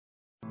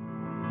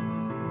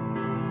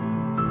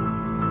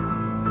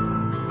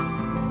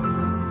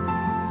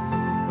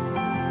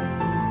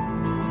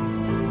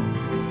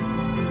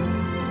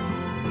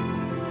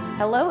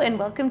Hello and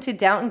welcome to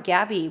Downton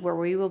Gabby, where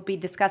we will be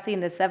discussing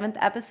the seventh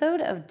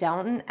episode of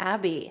Downton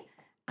Abbey.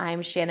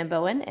 I'm Shannon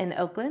Bowen in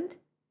Oakland.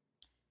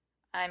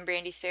 I'm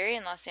Brandy Sperry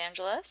in Los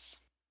Angeles.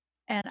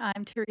 And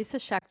I'm Teresa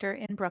Schechter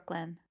in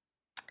Brooklyn.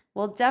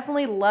 Well,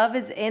 definitely love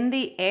is in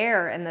the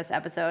air in this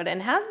episode and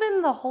has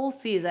been the whole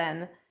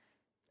season,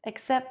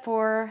 except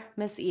for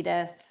Miss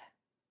Edith.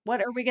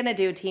 What are we gonna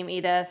do, Team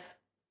Edith?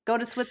 Go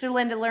to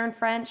Switzerland to learn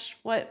French?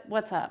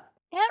 What's up?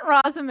 Aunt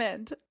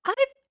Rosamond,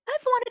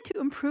 I've wanted to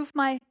improve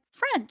my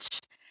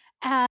French,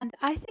 and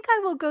I think I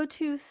will go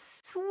to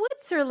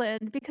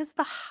Switzerland because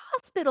the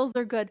hospitals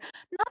are good.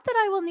 Not that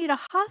I will need a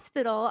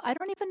hospital. I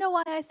don't even know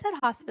why I said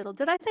hospital.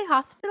 Did I say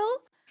hospital?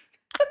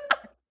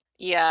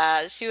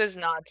 Yeah, she was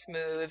not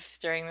smooth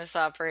during this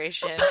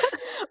operation.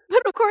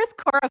 But of course,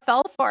 Cora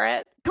fell for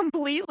it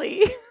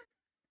completely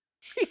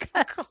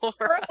because Cora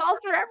Cora. falls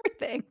for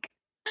everything.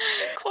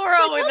 She's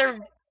Cora like, with her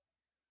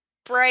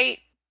bright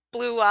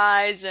blue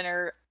eyes and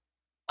her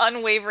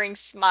unwavering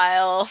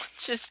smile.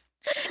 Just,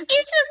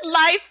 isn't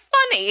life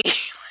funny?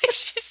 Like,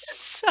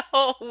 she's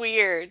so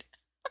weird.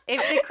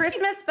 If the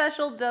Christmas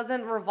special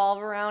doesn't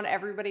revolve around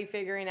everybody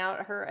figuring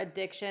out her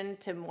addiction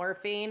to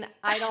morphine,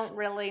 I don't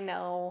really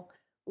know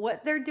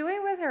what they're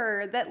doing with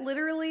her. That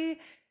literally,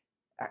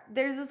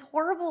 there's this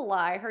horrible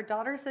lie. Her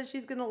daughter says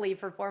she's going to leave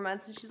for 4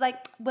 months, and she's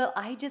like, well,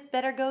 I just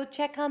better go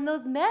check on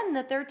those men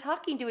that they're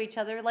talking to each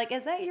other. Like,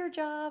 is that your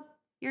job?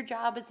 Your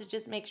job is to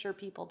just make sure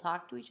people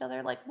talk to each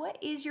other? Like, what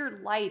is your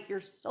life?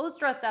 You're so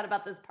stressed out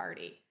about this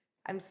party.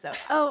 I'm so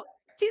oh,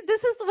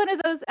 this is one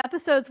of those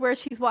episodes where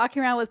she's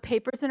walking around with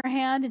papers in her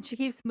hand and she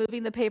keeps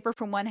moving the paper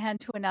from one hand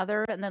to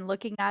another and then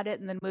looking at it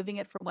and then moving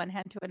it from one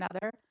hand to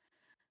another.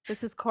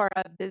 This is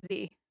Cora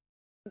busy.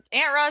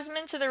 Aunt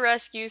Rosamond to the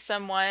rescue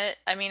somewhat.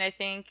 I mean, I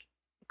think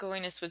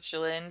going to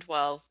Switzerland,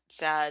 while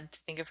sad to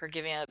think of her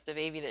giving up the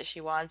baby that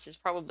she wants, is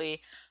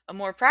probably a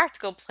more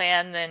practical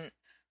plan than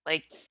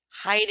like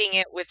hiding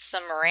it with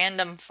some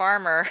random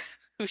farmer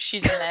who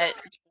she's met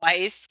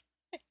twice.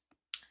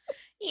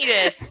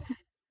 Edith,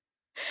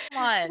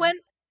 come on. When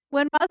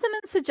when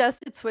Rosamund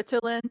suggested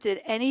Switzerland,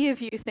 did any of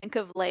you think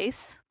of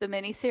Lace, the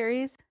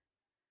miniseries?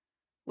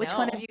 Which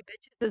one of No. you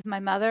bitches is my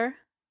mother?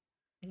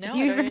 Have No, I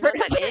you don't even even know heard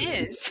what of that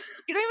this? is.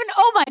 You don't even,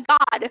 oh my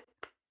God.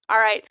 All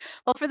right.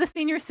 Well, for the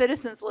senior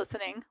citizens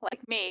listening, like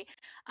me,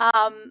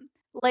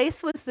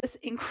 Lace was this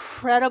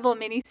incredible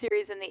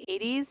miniseries in the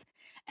 80s,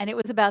 and it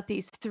was about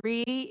these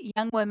three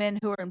young women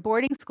who are in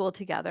boarding school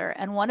together,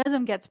 and one of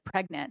them gets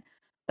pregnant,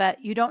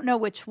 but you don't know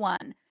which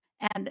one.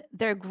 And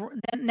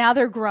now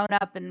they're grown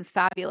up and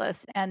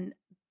fabulous, and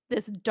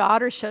this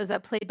daughter shows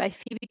up, played by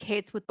Phoebe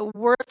Cates, with the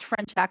worst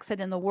French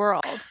accent in the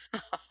world.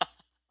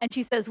 And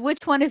she says,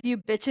 which one of you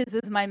bitches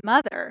is my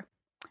mother?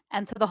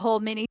 And so the whole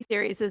mini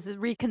series is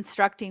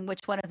reconstructing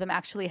which one of them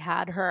actually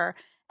had her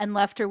and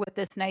left her with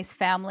this nice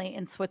family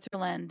in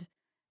Switzerland.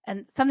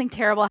 And something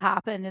terrible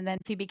happened, and then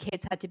Phoebe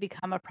Cates had to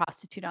become a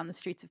prostitute on the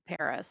streets of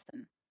Paris.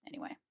 And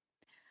anyway,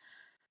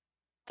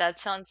 That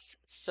sounds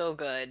so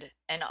good.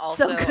 And so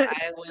also, good.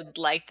 I would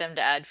like them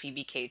to add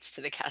Phoebe Cates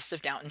to the cast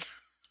of Downton.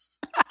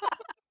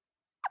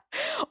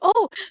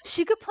 Oh,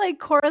 she could play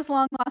Cora's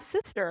long lost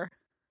sister.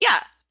 Yeah,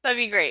 that'd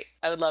be great.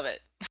 I would love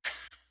it.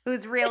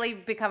 who's really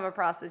become a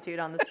prostitute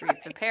on the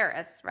streets of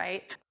Paris,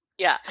 right?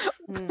 Yeah,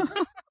 Mm,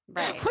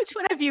 right. Which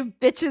one of you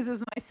bitches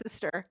is my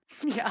sister?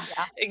 Yeah.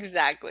 Yeah.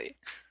 exactly.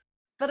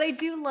 But I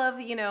do love,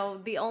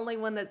 the only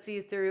one that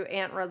sees through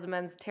Aunt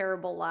Rosamond's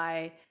terrible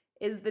lie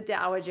is the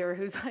dowager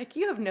who's like,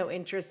 you have no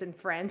interest in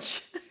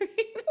French. I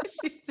mean,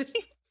 she's just,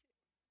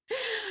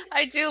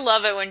 I do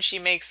love it when she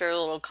makes her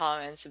little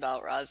comments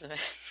about Rosamund.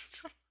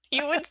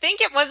 You would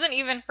think it wasn't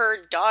even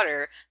her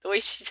daughter, the way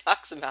she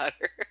talks about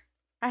her.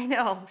 I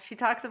know, she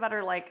talks about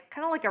her like,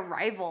 kind of like a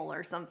rival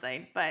or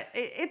something, but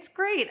it's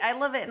great. I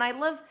love it. And I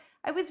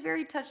was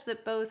very touched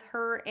that both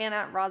her and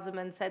Aunt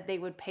Rosamond said they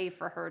would pay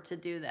for her to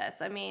do this.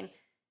 I mean,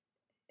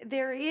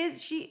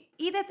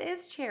 Edith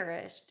is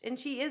cherished and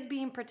she is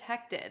being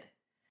protected.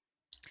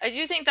 I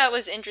do think that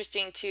was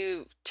interesting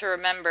to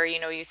remember,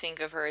 you think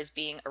of her as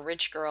being a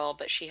rich girl,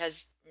 but she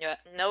has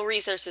no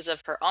resources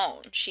of her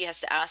own. She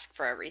has to ask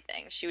for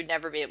everything. She would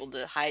never be able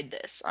to hide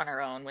this on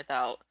her own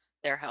without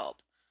their help.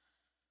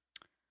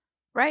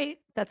 Right.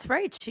 That's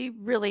right. She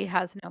really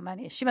has no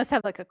money. She must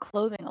have like a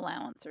clothing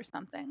allowance or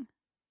something.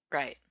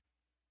 Right.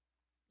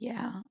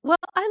 Yeah. Well,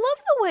 I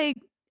love the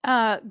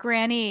way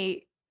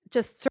Granny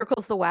just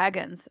circles the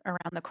wagons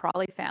around the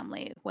Crawley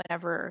family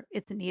whenever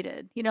it's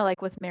needed.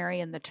 Like with Mary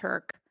and the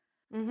Turk.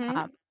 Mm-hmm.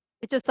 Um,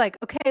 it's just like,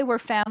 okay, we're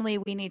family.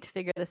 We need to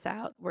figure this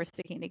out. We're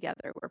sticking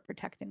together. We're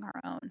protecting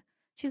our own.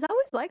 She's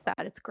always like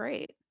that. It's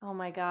great. Oh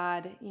my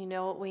God. You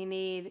know what we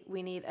need?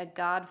 We need a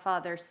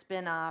Godfather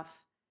spin-off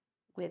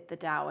with the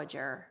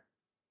Dowager.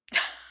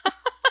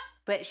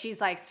 But she's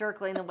like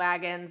circling the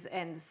wagons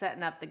and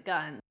setting up the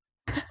guns.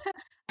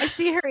 I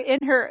see her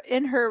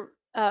in her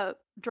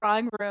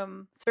drawing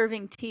room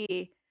serving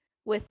tea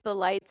with the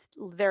lights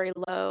very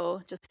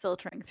low, just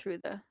filtering through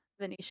the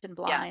Venetian Yeah.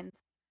 blinds.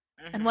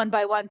 And hmm one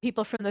by one,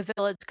 people from the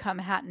village come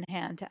hat in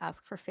hand to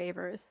ask for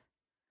favors.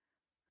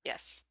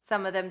 Yes.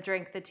 Some of them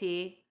drink the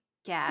tea,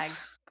 gag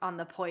on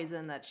the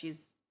poison that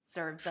she's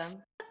served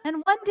them.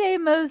 And one day,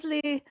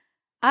 Mosley,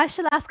 I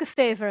shall ask a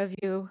favor of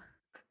you.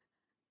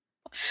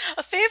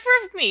 A favor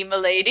of me,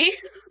 milady.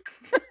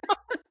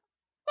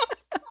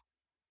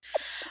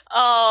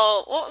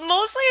 Oh, well,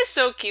 Mosley is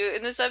so cute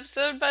in this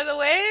episode, by the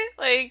way.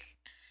 Like,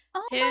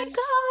 Oh my his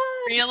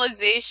God.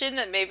 realization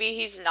that maybe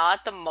he's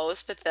not the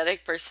most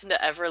pathetic person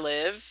to ever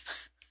live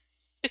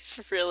is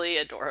really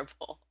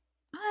adorable.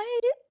 I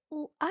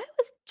I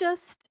was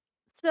just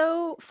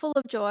so full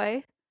of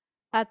joy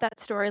at that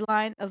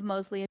storyline of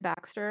Mosley and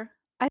Baxter.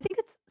 I think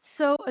it's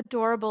so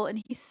adorable,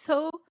 and he's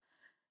so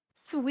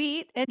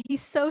sweet, and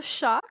he's so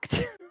shocked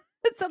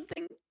that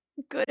something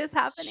good is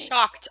happening.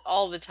 Shocked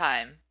all the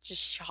time.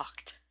 Just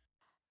shocked.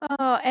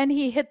 Oh, and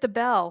he hit the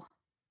bell.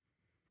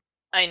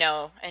 I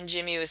know, and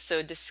Jimmy was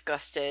so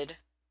disgusted.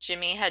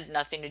 Jimmy had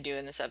nothing to do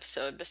in this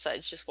episode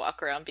besides just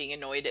walk around being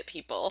annoyed at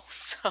people,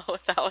 so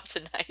that was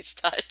a nice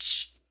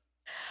touch.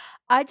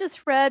 I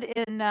just read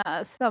in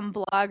some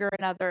blog or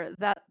another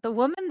that the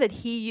woman that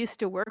he used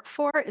to work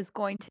for is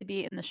going to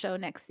be in the show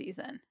next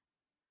season,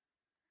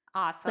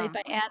 played Awesome.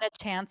 by Anna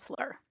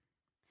Chancellor.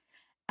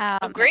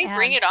 Oh, great,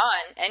 bring And it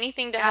on.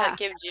 Anything to yeah,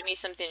 give Jimmy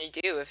something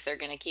to do if they're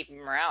going to keep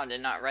him around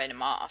and not write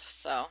him off,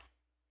 so.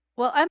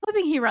 well, I'm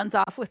hoping he runs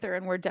off with her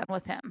and we're done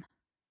with him.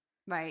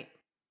 Right.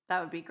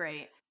 That would be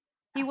great.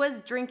 He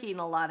was drinking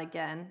a lot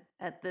again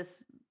at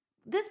this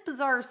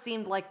bazaar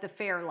seemed like the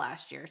fair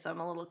last year, so I'm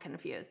a little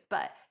confused,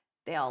 but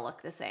they all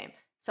look the same.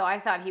 So I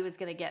thought he was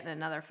going to get in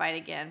another fight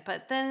again,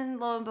 but then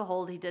lo and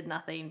behold, he did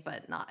nothing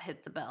but not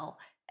hit the bell.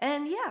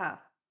 And yeah,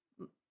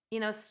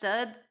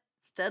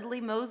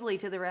 Studley Mosley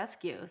to the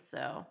rescue.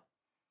 So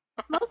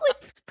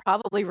Mosley's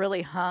probably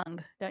really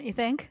hung, don't you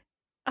think?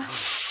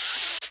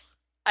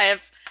 I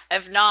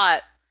have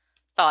not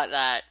thought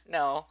that.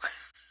 No.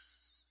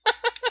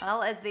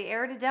 well, as the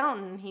heir to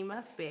Downton, he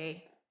must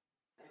be.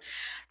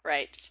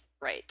 Right,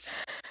 right.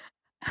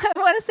 I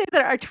want to say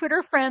that our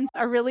Twitter friends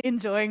are really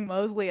enjoying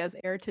Mosley as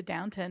heir to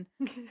Downton.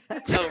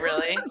 Oh,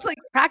 really? It's like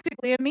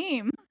practically a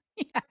meme.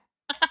 Yeah.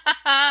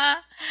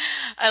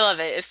 I love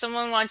it. If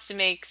someone wants to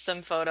make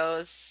some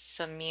photos,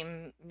 some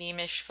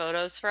meme-ish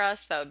photos for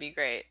us, that would be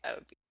great. That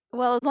would be.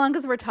 Well, as long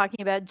as we're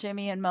talking about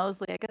Jimmy and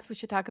Mosley, I guess we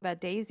should talk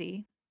about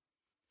Daisy.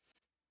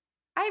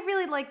 I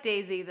really like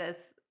Daisy this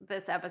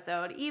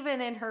episode, even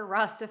in her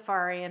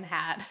Rastafarian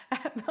hat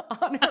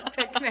on her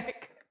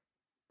picnic.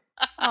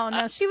 Oh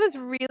no, she was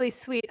really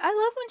sweet. I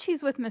love when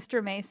she's with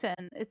Mr.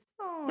 Mason.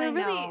 Oh, They're I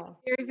really know.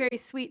 very, very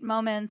sweet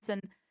moments.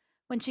 And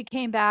when she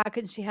came back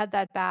and she had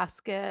that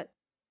basket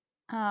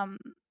um,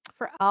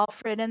 for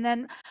Alfred, and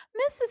then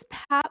Mrs.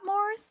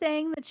 Patmore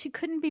saying that she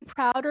couldn't be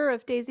prouder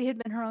if Daisy had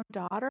been her own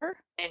daughter.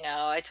 I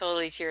know, I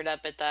totally teared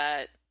up at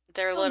that.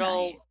 Their So nice.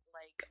 little,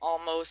 like,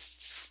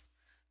 almost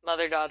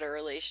mother-daughter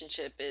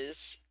relationship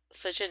is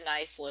such a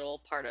nice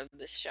little part of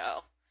this show.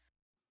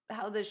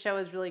 How this show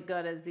is really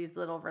good is these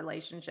little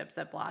relationships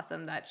that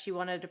blossom that she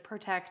wanted to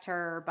protect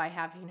her by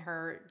having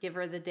her give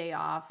her the day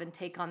off and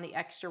take on the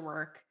extra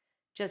work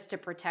just to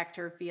protect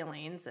her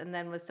feelings, and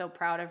then was so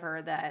proud of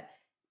her that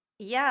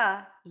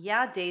yeah,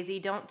 Daisy,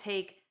 don't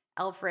take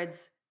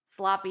Alfred's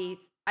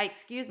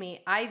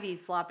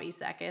Ivy's sloppy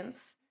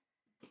seconds.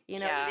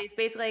 Yeah, He's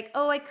basically like,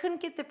 oh, I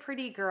couldn't get the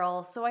pretty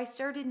girl, so I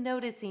started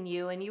noticing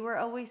you, and you were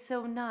always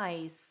so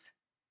nice.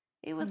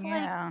 It was like,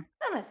 Yeah. what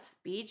kind of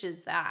speech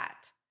is that?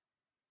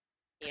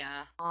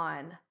 yeah.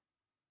 On.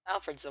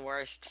 Alfred's the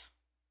worst.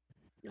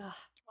 Ugh.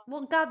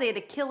 Well, God, they had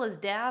to kill his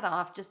dad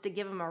off just to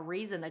give him a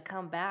reason to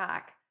come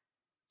back.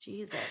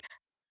 Jesus.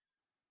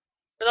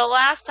 For the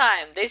last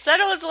time. They said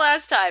it was the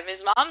last time.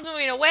 His mom's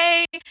moving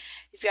away.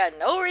 He's got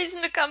no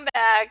reason to come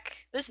back.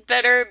 This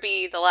better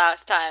be the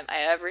last time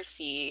I ever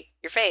see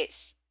your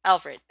face,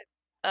 Alfred.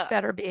 Ugh.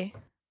 Better be.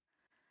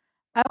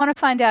 I want to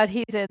find out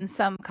he's in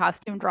some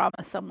costume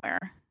drama somewhere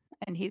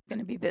and he's going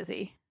to be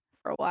busy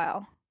for a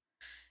while.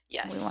 We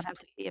won't Yes. have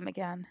to see him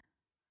again.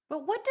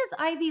 But what does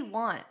Ivy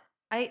want?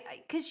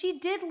 Because she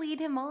did lead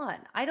him on.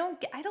 I don't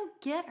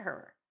get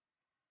her.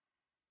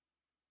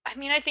 I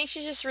mean, I think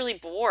she's just really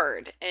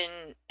bored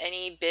and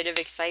any bit of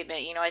excitement.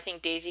 I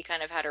think Daisy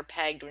kind of had her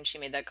pegged when she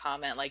made that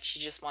comment. Like, she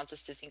just wants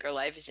us to think her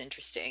life is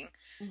interesting.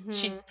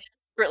 She Hmm.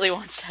 desperately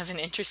wants to have an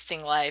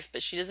interesting life,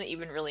 but she doesn't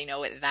even really know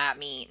what that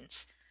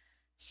means.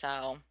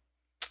 So,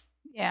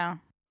 Yeah.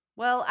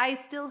 Well, I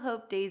still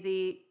hope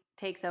Daisy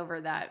takes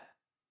over that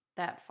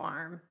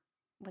farm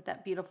with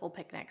that beautiful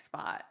picnic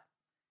spot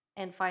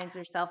and finds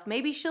herself.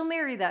 Maybe she'll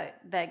marry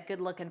that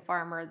good-looking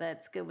farmer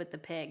that's good with the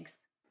pigs.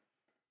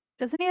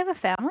 Doesn't he have a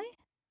family?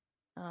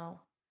 Oh,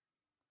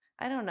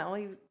 I don't know.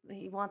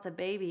 He wants a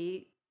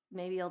baby.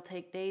 Maybe he'll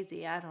take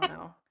Daisy. I don't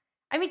know.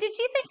 I mean, did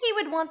she think he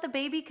would want the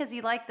baby because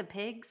he liked the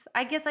pigs?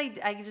 I guess I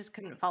just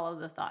couldn't follow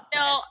the thought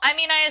thread. no, I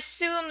mean, I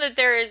assume that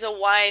there is a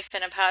wife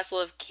and a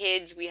passel of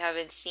kids we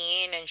haven't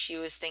seen, and she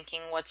was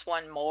thinking, what's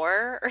one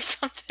more or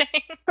something?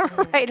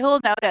 Mm. Right,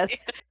 who'll notice?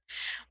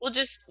 We'll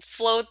just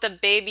float the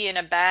baby in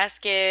a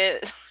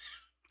basket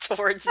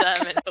towards them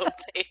and hope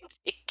they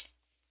take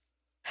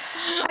it.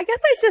 I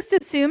guess I just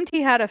assumed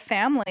he had a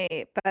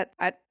family, but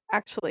I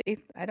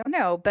don't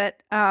know.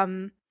 But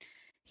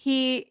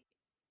he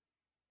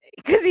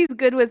because he's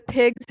good with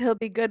pigs, he'll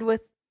be good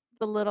with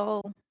the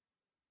little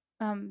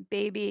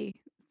baby.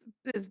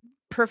 Is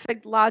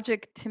perfect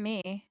logic to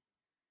me.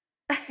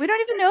 We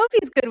don't even know if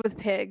he's good with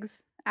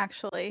pigs,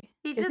 actually.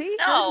 He Is just he?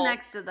 stood No,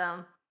 next to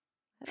them.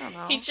 I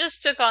don't he know.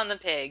 just took on the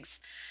pigs.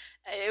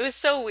 It was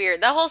so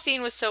weird. That whole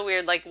scene was so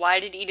weird. Like, why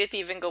did Edith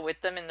even go with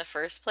them in the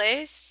first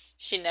place?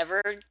 She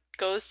never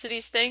goes to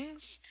these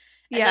things.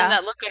 And then Yeah.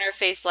 that look on her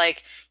face,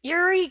 like,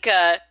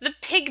 Eureka, the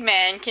pig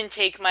man can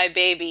take my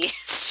baby.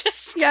 It's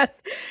just,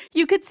 Yes.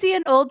 You could see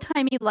an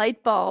old-timey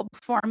light bulb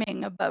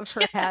forming above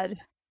her yeah. head.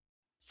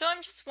 So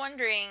I'm just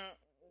wondering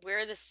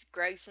where this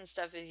Gregson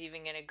stuff is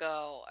even gonna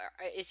go.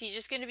 Is he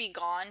just gonna be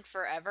gone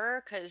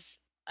forever? Because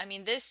I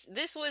mean, this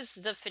was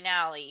the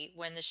finale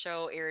when the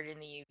show aired in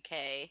the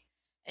UK,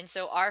 and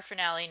so our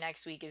finale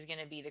next week is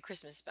gonna be the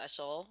Christmas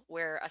special,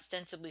 where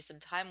ostensibly some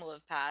time will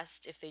have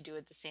passed if they do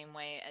it the same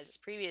way as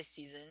previous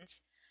seasons.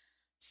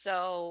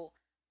 So,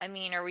 I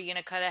mean, are we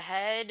gonna cut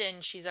ahead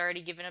and she's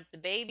already given up the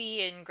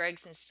baby and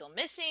Gregson's still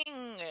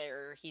missing,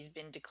 or he's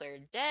been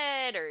declared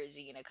dead, or is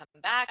he gonna come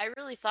back? I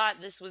really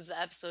thought this was the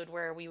episode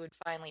where we would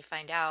finally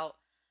find out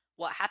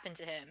what happened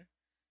to him.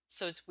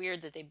 So it's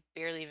weird that they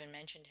barely even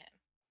mentioned him.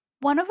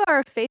 One of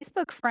our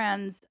Facebook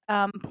friends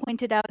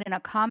pointed out in a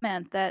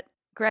comment that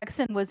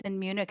Gregson was in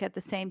Munich at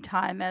the same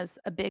time as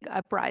a big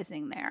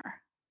uprising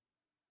there.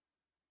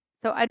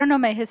 So I don't know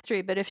my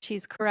history, but if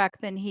she's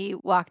correct, then he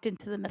walked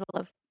into the middle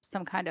of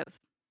some kind of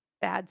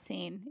bad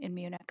scene in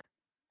Munich.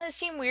 It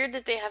seemed weird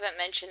that they haven't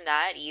mentioned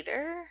that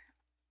either.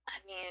 I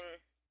mean,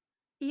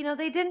 You know,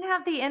 they didn't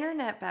have the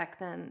internet back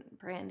then,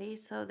 Brandy,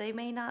 so they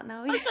may not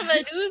know must have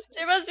yet. a news.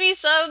 There must be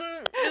some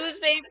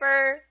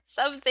newspaper,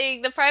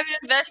 something. The private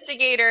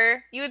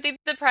investigator. You would think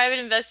the private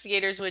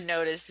investigators would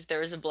notice if there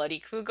was a bloody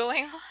coup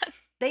going on.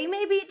 They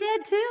may be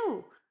dead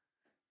too.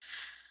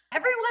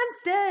 Everyone's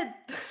dead.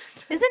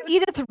 Isn't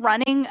Edith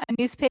running a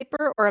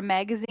newspaper or a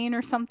magazine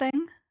or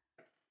something?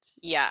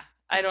 Yeah,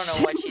 I don't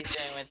know what she's Shouldn't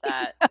doing with she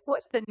that. know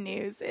what the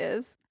news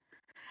is?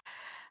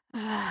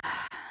 Yeah.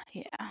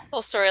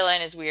 Whole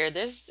storyline is weird.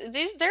 There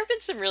have been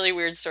some really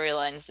weird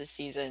storylines this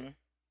season.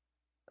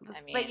 I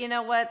But mean, you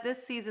know what?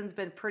 This season's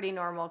been pretty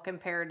normal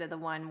compared to the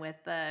one with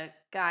the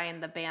guy in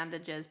the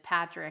bandages,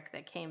 Patrick,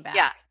 that came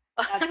yeah.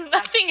 back. That's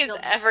Nothing is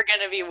still ever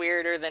gonna be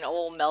weirder than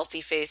old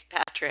melty faced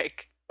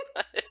Patrick.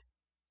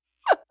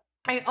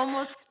 I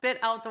almost spit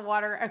out the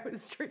water I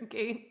was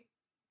drinking.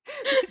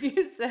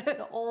 You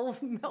said old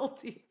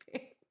melty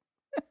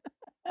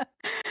face.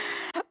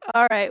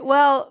 All right.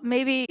 Well,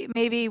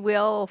 maybe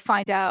we'll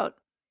find out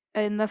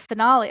in the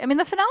finale. I mean,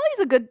 the finale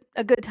is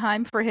a good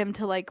time for him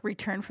to like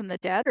return from the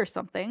dead or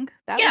something.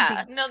 That would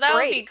Yeah, be no, that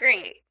would be great.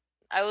 great.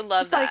 I would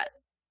love Just like that.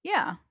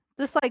 yeah,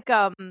 just like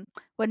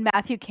when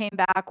Matthew came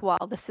back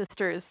while the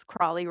sisters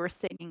Crawley were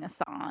singing a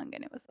song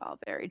and it was all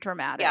very Yeah.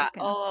 dramatic and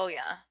Oh, yeah.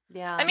 I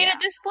Yeah. mean, yeah. at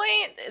this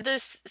point,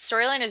 this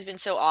storyline has been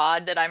so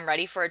odd that I'm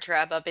ready for it to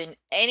wrap up in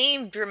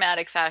any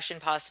dramatic fashion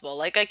possible.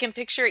 Like, I can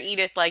picture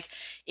Edith, like,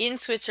 in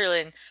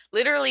Switzerland,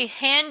 literally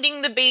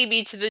handing the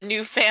baby to the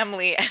new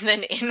family, and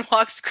then in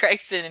walks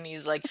Gregson, and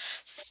he's like,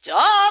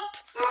 "Stop!"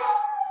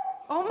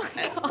 Oh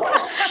my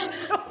God. I'm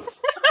so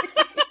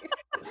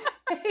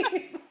sorry.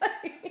 Hey,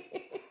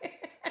 buddy.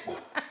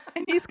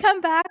 And he's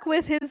come back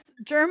with his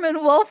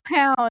German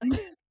wolfhound.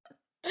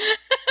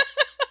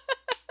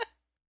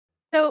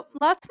 So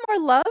lots more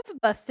love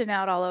busting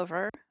out all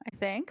over, I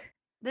think.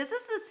 This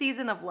is the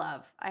season of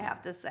love, I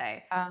have to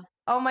say. Uh,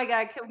 Oh my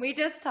God, can we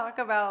just talk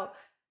about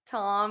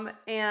Tom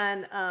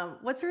and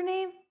what's her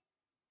name?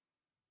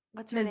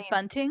 What's her Ms. name?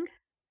 Bunting.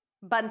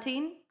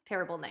 Bunting,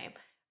 terrible name.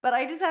 But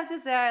I just have to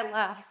say I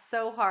laughed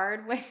so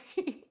hard when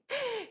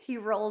he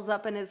rolls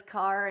up in his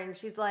car and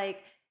she's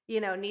like,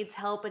 needs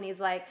help and he's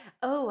like,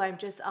 "Oh, I'm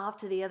just off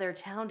to the other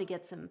town to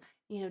get some,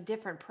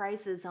 different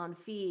prices on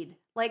feed."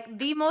 Like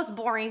the most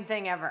boring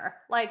thing ever.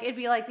 Like it'd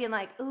be like being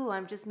like, "Ooh,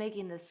 I'm just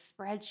making this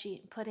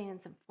spreadsheet and putting in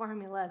some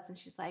formulas." And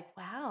she's like,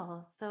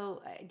 "Wow.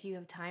 So, do you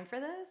have time for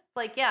this?"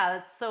 Like, yeah,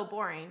 that's so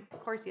boring.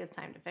 Of course he has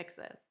time to fix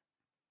this.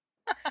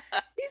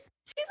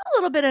 She's a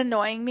little bit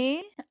annoying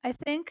me, I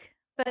think,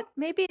 but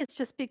maybe it's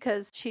just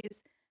because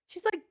she's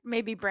like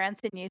maybe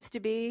Branson used to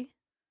be.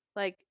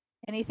 Like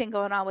anything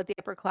going on with the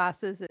upper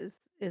classes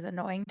is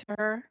annoying to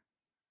her.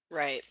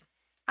 Right.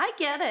 I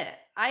get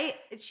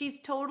it. She's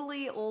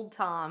totally old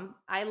Tom.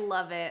 I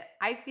love it.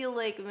 I feel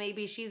like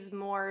maybe she's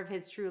more of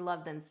his true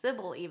love than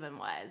Sybil even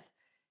was.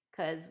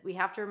 Because we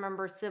have to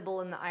remember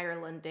Sybil in the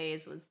Ireland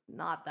days was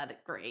not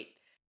that great.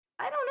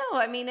 I don't know.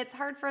 I mean, it's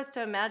hard for us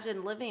to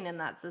imagine living in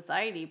that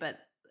society, but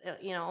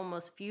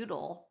almost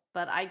feudal.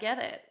 But I get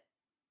it.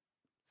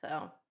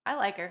 So I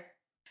like her.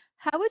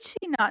 How would she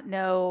not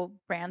know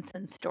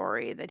Branson's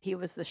story that he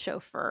was the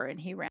chauffeur and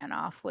he ran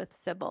off with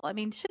Sybil? I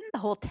mean, shouldn't the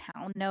whole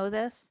town know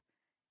this?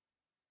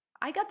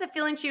 I got the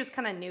feeling she was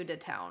kind of new to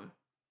town.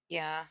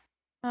 Yeah.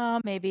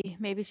 Oh, maybe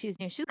she's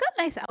new. She's got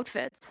nice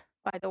outfits,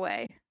 by the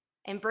way.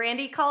 And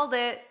Brandy called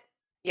it.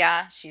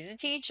 Yeah, she's a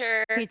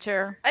teacher.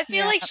 Teacher. I feel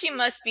Yeah. like she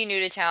must be new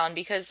to town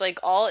because like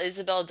all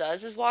Isabel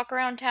does is walk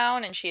around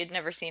town and she had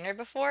never seen her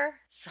before.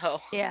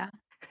 So, Yeah.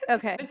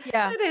 Okay.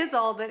 Yeah. That is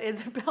all that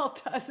Isabel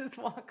does is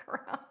walk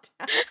around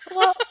town.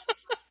 Well,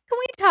 can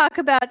we talk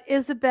about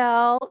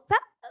Isabel?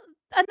 That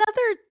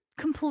another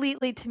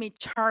completely to me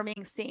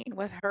charming scene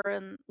with her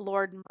and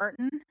Lord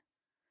Merton.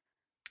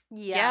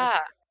 Yes. yeah.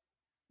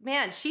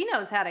 Man, she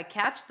knows how to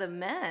catch the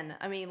men.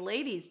 I mean,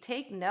 ladies,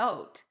 take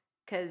note,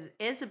 because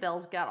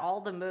Isabel's got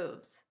all the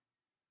moves.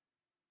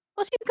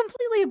 Well, she's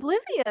completely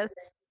oblivious.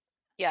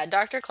 Yeah,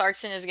 Dr.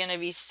 Clarkson is gonna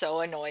be so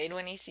annoyed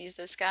when he sees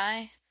this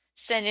guy.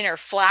 Sending her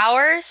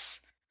flowers?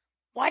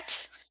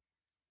 What?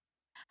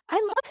 I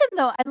love him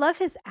though. I love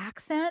his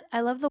accent. I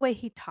love the way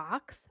he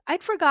talks.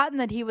 I'd forgotten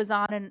that he was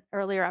on an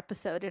earlier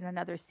episode in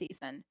another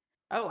season.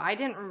 Oh, I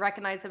didn't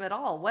recognize him at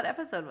all. What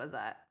episode was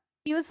that?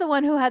 He was the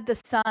one who had the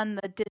son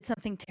that did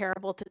something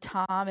terrible to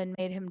Tom and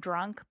made him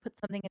drunk, put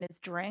something in his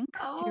drink. Do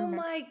you Oh remember?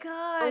 my Oh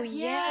God, yeah.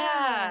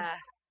 yeah.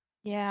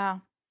 Yeah,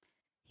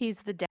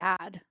 he's the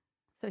dad.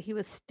 So he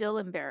was still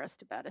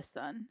embarrassed about his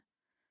son.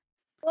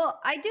 Well,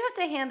 I do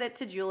have to hand it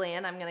to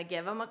Julian. I'm going to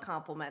give him a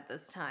compliment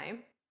this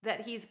time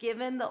that he's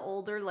given the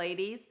older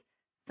ladies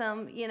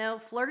some,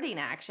 flirting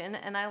action.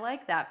 And I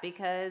like that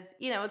because,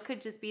 it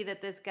could just be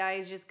that this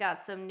guy's just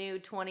got some new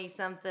 20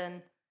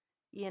 something,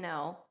 you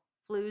know,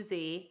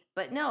 floozy.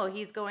 But no,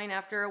 he's going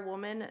after a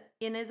woman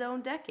in his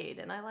own decade.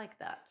 And I like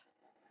that.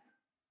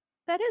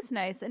 That is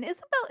nice. And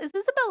is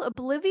Isabel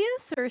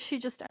oblivious or is she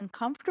just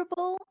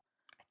uncomfortable?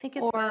 I think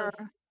it's Or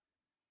both.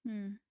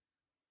 hmm.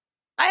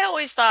 I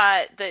always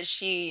thought that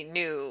she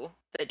knew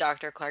that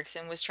Dr.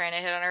 Clarkson was trying to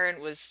hit on her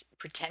and was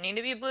pretending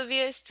to be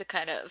oblivious to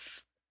kind of,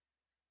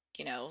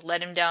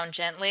 let him down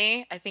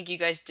gently. I think you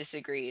guys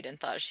disagreed and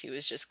thought she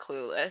was just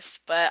clueless.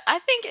 But I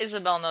think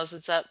Isabel knows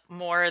what's up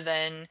more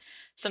than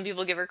some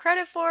people give her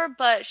credit for,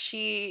 but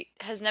she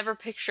has never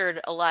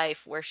pictured a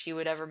life where she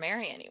would ever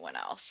marry anyone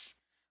else.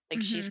 Like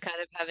Hmm. she's kind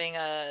of having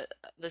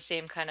the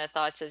same kind of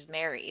thoughts as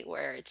Mary,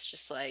 where it's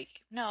just like,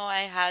 no,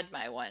 I had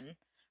my one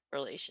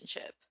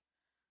relationship.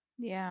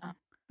 Yeah.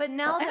 But Well,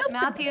 now I that hope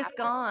something Matthew's happens.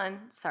 gone,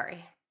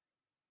 sorry.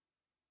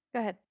 Go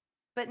ahead.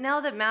 But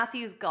now that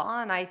Matthew's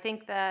gone, I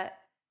think that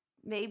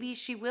maybe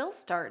she will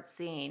start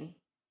seeing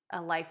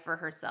a life for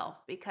herself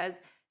because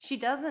she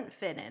doesn't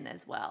fit in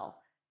as well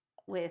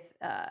with,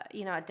 at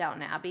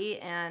Downton Abbey,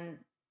 and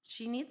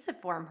she needs to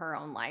form her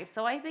own life.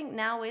 So I think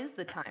now is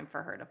the time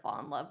for her to fall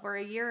in love. Where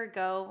a year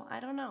ago, I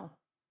don't know.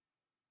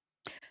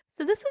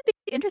 So this would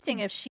be interesting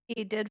if she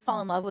did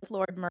fall in love with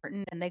Lord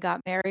Merton and they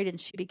got married and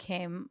she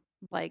became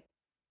like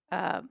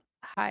a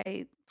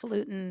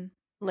highfalutin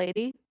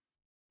lady.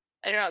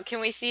 I don't know. Can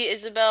we see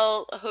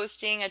Isabel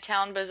hosting a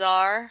town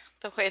bazaar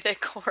the way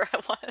that Cora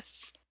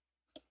was?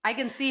 I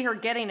can see her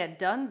getting it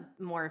done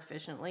more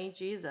efficiently. Yeah,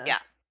 Jesus.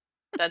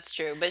 that's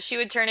true. But she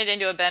would turn it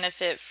into a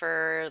benefit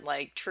for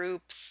like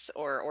troops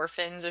or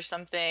orphans or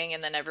something,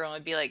 and then everyone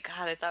would be like,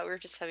 God, I thought we were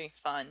just having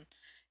fun.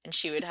 And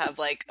she would have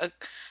like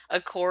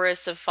a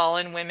chorus of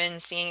fallen women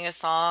singing a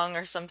song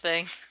or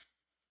something.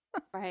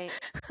 Right.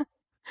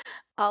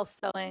 All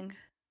sewing.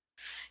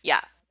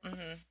 Yeah.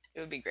 It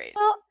would be great.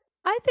 Well,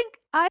 I think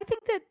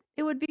that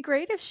it would be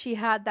great if she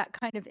had that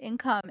kind of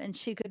income and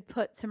she could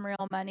put some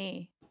real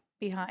money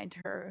behind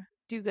her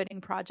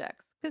do-gooding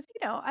projects. Because,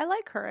 I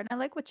like her and I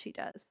like what she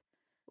does.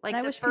 And Like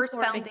I the wish first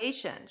people were making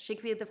foundation. She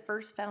could be the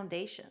first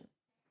foundation.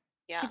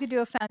 she Yeah. could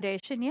do a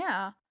foundation,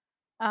 yeah.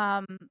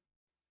 Um,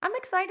 I'm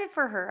excited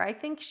for her. I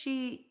think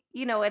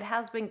it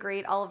has been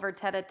great, all of her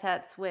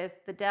tete-a-tetes with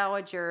the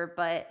Dowager,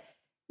 but,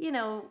 you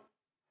know,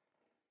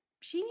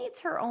 she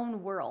needs her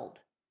own world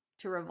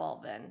to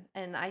revolve in.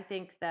 And I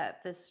think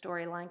that this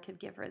storyline could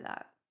give her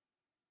that.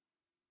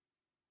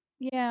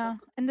 yeah.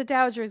 And the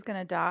Dowager is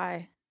gonna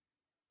die.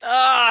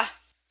 Ah,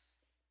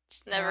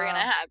 it's never gonna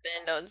Uh, happen.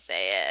 Don't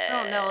say I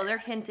don't know. it. They're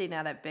hinting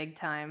at it big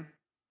time.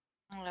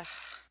 Ugh,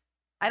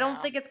 I don't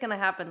no. think it's going to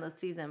happen this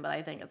season, but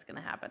I think it's going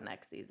to happen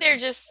next They're season.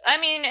 just, I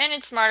mean, and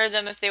it's smart of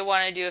them if they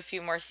want to do a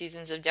few more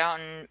seasons of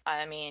Downton.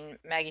 I mean,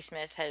 Maggie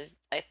Smith has,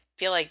 I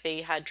feel like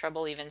they had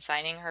trouble even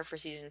signing her for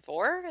season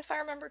 4, if I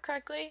remember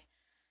correctly.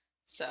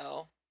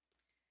 So,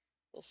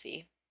 we'll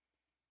see.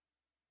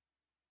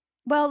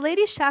 Well,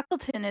 Lady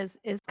Shackleton is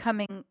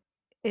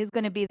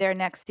going to be there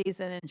next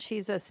season, and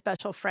she's a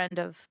special friend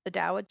of the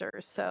Dowager.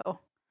 So,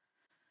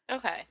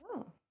 Okay,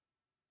 Oh.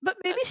 but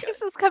maybe that's good. she's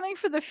just coming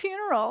for the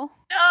funeral.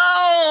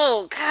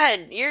 No! God,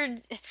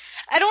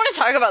 I don't want to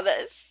talk about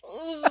this.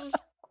 Ugh.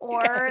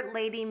 Okay. Or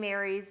Lady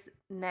Mary's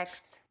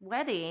next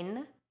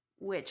wedding,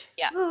 which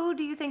Yeah. who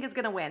do you think is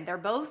going to win? They're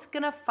both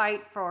going to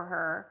fight for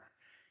her.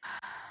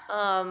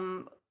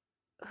 Um,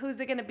 who's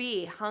it going to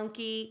be?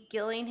 Hunky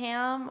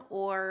Gillingham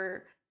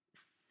or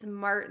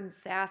smart and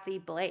sassy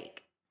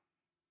Blake?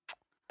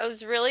 I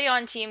was really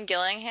on Team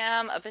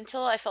Gillingham up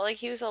until I felt like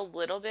he was a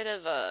little bit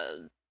of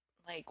a,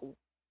 like, I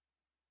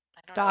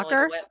don't know, like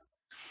Stalker?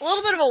 a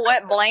little bit of a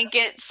wet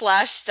blanket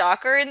slash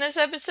stalker in this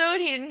episode.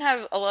 He didn't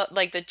have a lot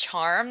like the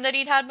charm that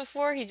he'd had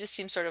before. He just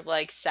seemed sort of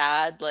like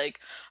sad, like,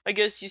 I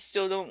guess you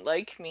still don't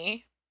like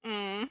me.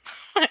 Mm.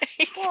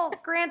 Well,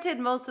 granted,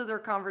 most of their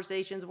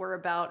conversations were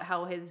about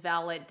how his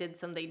valet did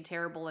something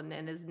terrible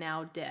and is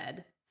now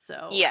dead.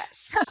 So,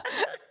 Yes.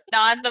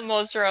 Not the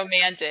most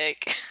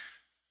romantic.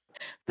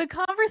 The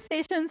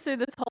conversations through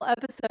this whole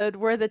episode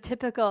were the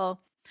typical,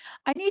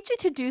 I need you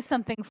to do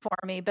something for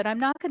me, but I'm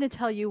not going to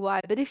tell you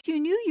why. But if you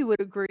knew, you would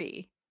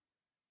agree.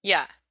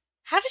 Yeah.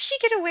 How does she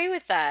get away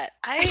with that?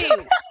 I I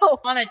don't know.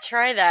 want to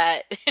try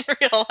that in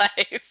real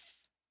life.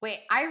 wait,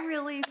 I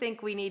really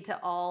think we need to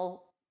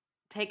all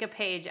take a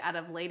page out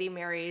of Lady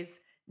Mary's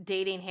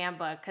dating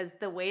handbook because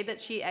the way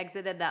that she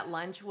exited that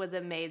lunch was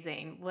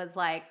amazing. Was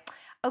like,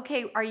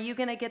 okay, are you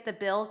going to get the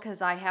bill?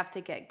 Because I have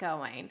to get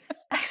going.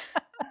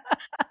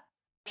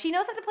 She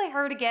knows how to play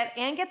her to get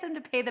and gets him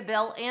to pay the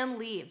bill and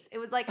leaves. It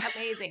was like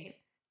amazing.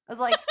 I was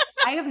like,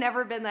 I have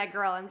never been that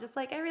girl. I'm just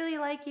like, I really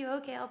like you.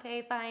 Okay, I'll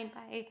pay. Fine,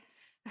 bye.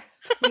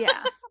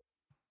 Yeah.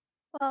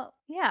 Well,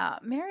 yeah,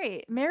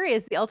 Mary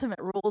is the ultimate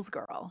rules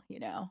girl, you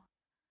know.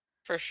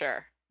 For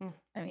sure.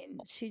 I mean,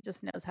 she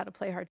just knows how to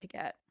play hard to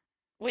get.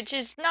 Which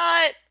is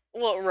not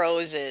what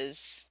Rose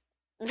is.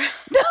 No.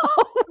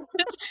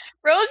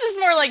 Rose is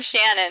more like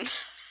Shannon.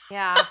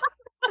 Yeah.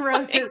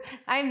 Rose is,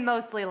 I'm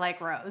mostly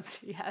like Rose.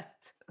 Yes.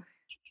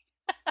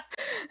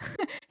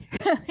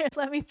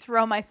 Let me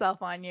throw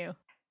myself on you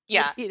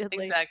Yeah,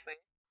 repeatedly. exactly.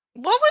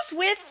 What was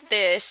with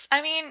this?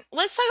 I mean,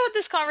 let's talk about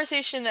this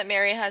conversation that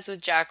Mary has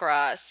with Jack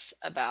Ross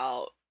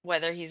about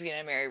whether he's going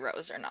to marry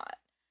Rose or not.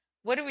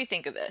 What do we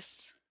think of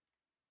this?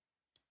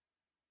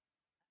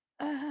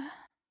 Uh,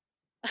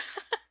 I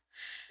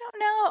don't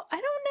know.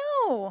 I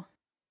don't know.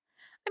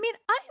 I mean,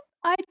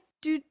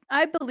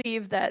 I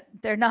believe that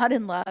they're not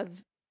in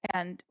love,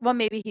 and well,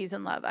 maybe he's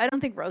in love. I don't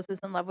think Rose is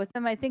in love with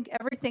him. I think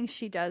everything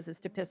she does is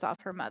to piss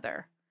off her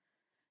mother.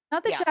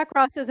 Not that Yeah. Jack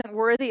Ross isn't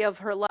worthy of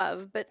her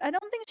love, but I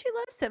don't think she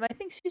loves him. I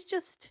think she's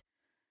just,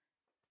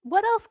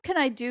 what else can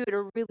I do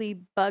to really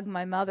bug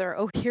my mother?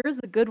 Oh, here's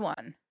a good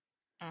one.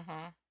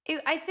 Mhm.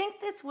 I think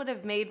this would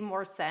have made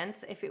more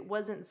sense if it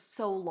wasn't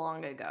so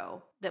long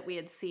ago that we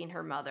had seen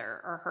her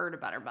mother or heard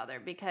about her mother,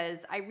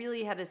 because I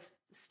really had to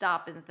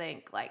stop and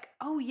think, like,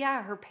 oh,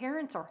 yeah, her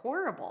parents are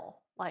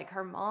horrible. Like,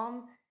 her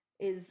mom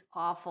is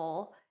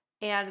awful,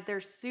 and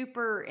they're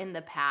super in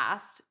the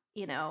past,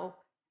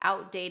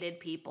 outdated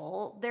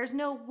people. There's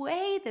no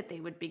way that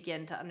they would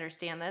begin to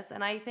understand this.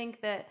 And I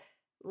think that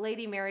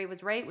Lady Mary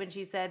was right when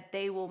she said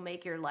they will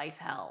make your life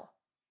hell.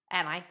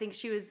 And I think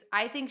she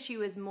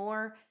was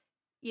more,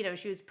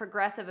 she was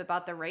progressive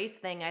about the race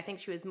thing. I think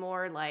she was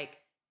more like,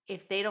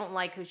 if they don't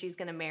like who she's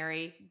going to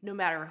marry, no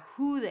matter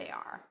who they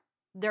are,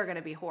 they're going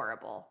to be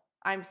horrible.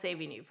 I'm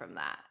saving you from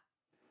that.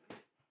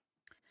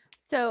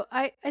 So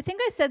I think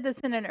I said this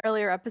in an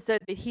earlier episode,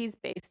 but he's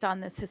based on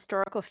this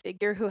historical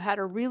figure who had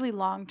a really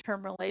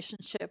long-term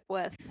relationship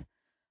with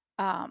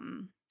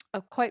um,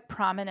 a quite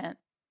prominent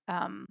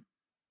um,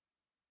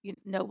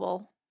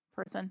 noble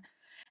person.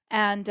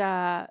 And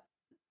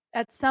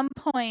at some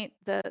point,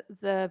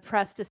 the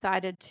press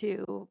decided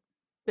to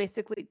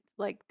basically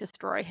like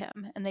destroy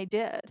him, and they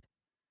did.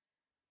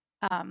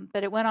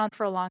 But it went on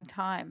for a long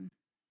time.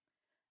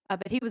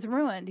 But he was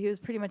ruined. He was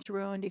pretty much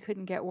ruined. He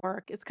couldn't get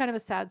work. It's kind of a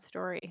sad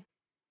story.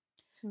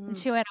 And Hmm.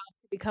 she went on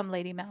to become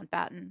Lady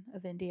Mountbatten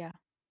of India.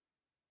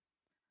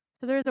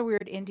 So there's a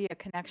weird India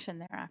connection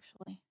there,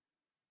 actually.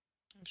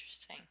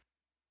 Interesting.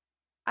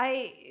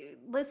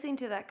 Listening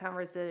to that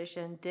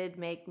conversation did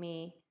make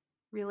me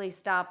really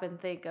stop and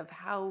think of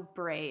how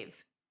brave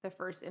the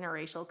first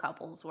interracial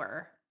couples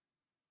were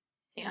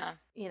in, Yeah.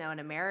 in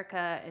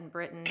America and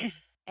Britain,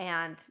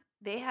 and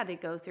they had to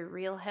go through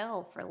real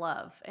hell for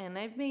love. And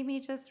it made me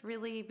just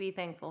really be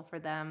thankful for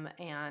them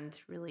and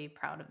really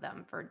proud of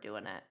them for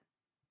doing it.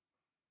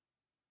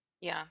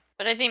 Yeah.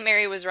 But I think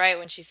Mary was right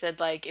when she said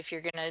like if you're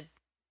going to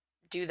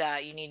do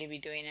that, you need to be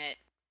doing it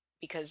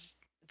because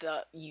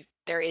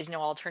there is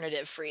no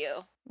alternative for you.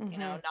 Hmm.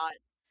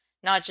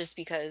 Not just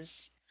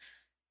because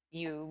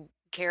you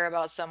care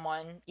about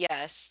someone,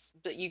 yes,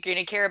 but you're going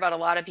to care about a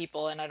lot of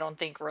people, and I don't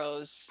think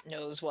Rose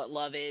knows what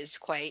love is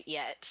quite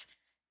yet.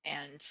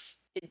 And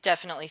it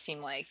definitely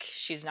seemed like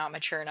she's not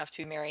mature enough to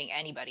be marrying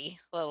anybody,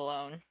 let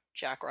alone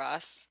Jack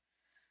Ross.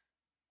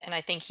 And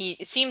I think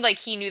it seemed like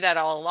he knew that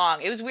all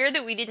along. It was weird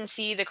that we didn't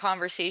see the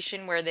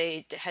conversation where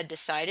they had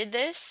decided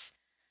this,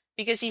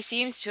 because he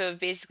seems to have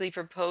basically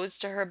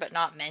proposed to her but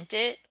not meant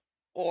it,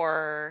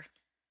 or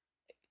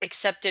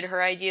accepted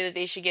her idea that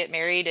they should get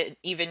married, and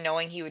even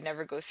knowing he would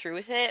never go through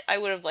with it. I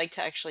would have liked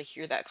to actually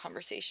hear that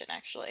conversation,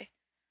 actually.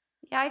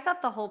 Yeah, I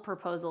thought the whole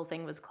proposal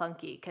thing was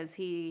clunky because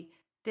he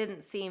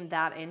didn't seem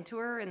that into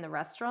her in the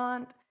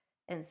restaurant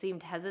and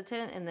seemed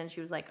hesitant. And then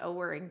she was like, "Oh,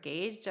 we're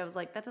engaged." I was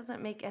like, that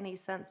doesn't make any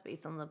sense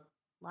based on the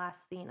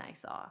last scene I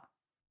saw.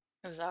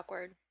 It was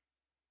awkward.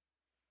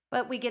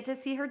 But we get to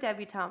see her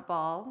debutante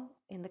ball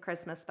in the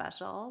Christmas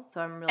special,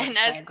 so I'm really And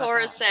as excited about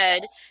Cora that.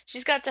 said,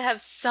 she's got to have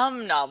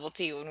some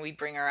novelty when we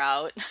bring her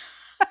out.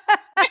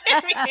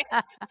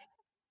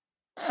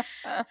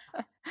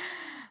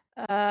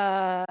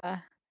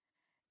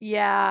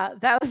 Yeah,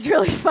 that was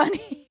really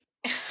funny.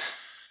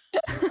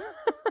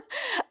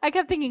 I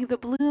kept thinking the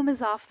bloom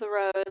is off the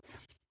rose.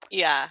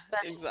 Yeah, But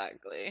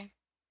exactly.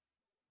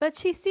 but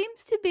she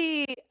seems to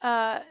be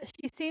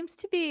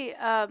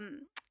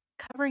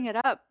covering it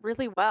up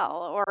really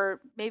well,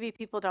 or maybe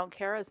people don't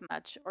care as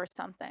much or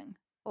something.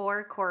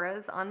 Or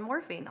Cora's on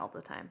morphine all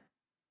the time.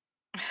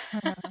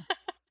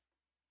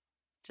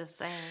 Just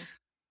saying.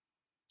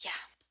 Yeah,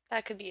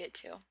 that could be it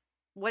too.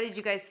 What did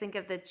you guys think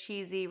of the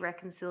cheesy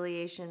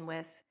reconciliation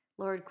with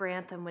Lord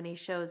Grantham when he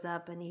shows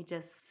up and he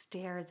just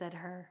stares at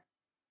her?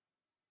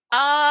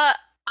 I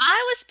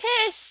was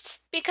pissed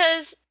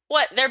because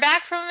what, they're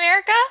back from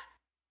America?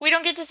 We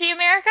don't get to see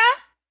America?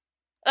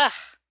 Ugh,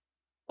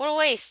 what a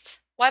waste.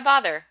 Why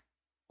bother?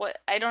 What,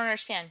 I don't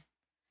understand.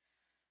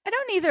 I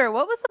don't either.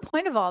 What was the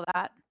point of all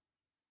that?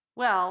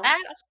 Well, At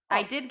I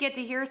all. did get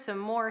to hear some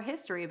more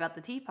history about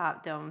the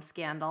Teapot Dome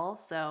scandal,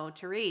 so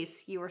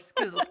Therese, you were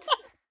scooped.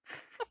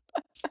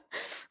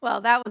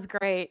 Well, that was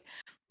great.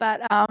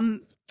 But yeah,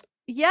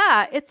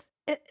 yeah,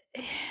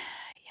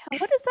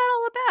 what is that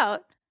all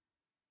about?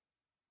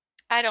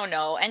 I don't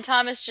know. And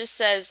Thomas just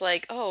says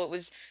like, "Oh, it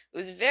was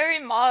very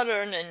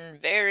modern and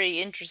very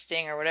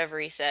interesting," or whatever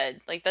he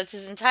said. Like that's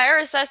his entire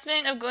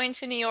assessment of going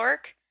to New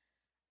York.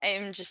 I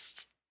am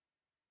just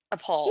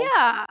appalled.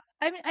 Yeah,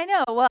 I mean, I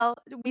know. Well,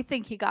 we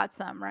think he got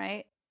some,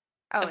 right?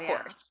 Oh, Of yeah.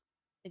 course.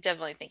 I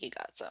definitely think he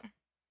got some.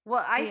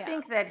 Well, I Yeah.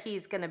 think that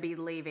he's going to be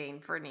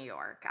leaving for New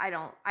York.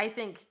 I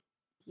think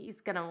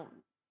he's going to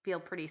feel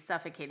pretty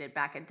suffocated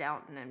back at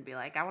Downton and be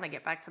like, I want to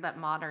get back to that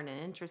modern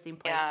and interesting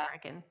place Yeah. where I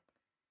can,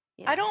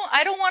 you I know.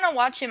 don't want to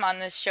watch him on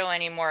this show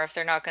anymore if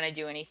they're not going to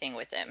do anything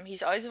with him.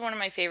 He's always been one of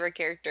my favorite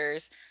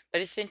characters,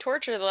 but it's been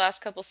torture the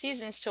last couple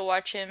seasons to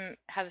watch him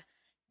have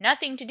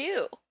nothing to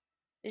do.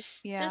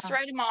 Just Yeah.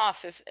 write him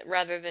off if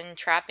rather than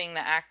trapping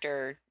the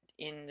actor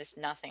in this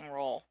nothing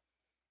role.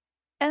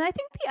 And I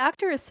think the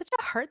actor is such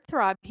a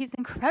heartthrob. He's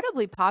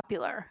incredibly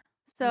popular.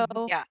 So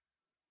Mhm. Yeah.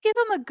 give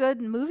him a good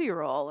movie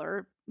role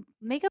or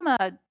make him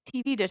a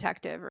TV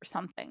detective or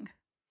something.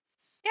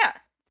 Yeah.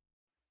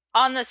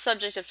 On the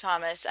subject of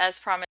Thomas, as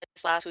promised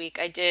last week,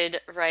 I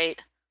did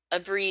write a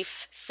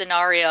brief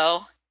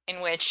scenario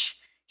in which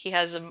he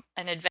has an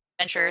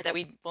adventure that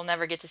we will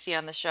never get to see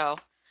on the show.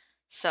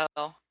 So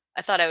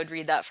I thought I would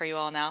read that for you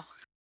all now.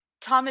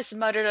 Thomas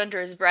muttered under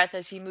his breath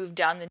as he moved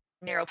down the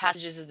narrow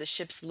passages of the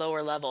ship's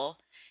lower level.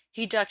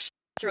 He ducked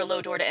through a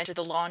low door to enter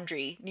the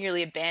laundry,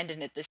 nearly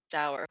abandoned at this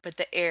hour, but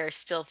the air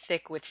still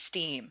thick with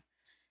steam.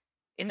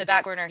 In the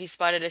back corner he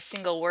spotted a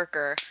single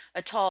worker,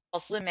 a tall,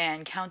 slim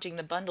man counting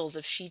the bundles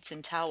of sheets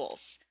and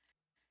towels.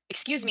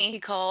 "Excuse me," he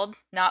called,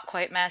 not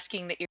quite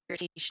masking the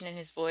irritation in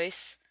his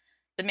voice.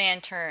 The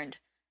man turned.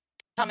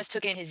 Thomas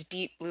took in his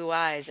deep blue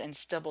eyes and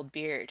stubbled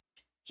beard.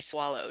 He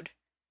swallowed.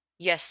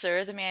 "Yes,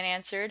 sir," the man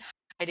answered,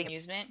 hiding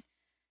amusement.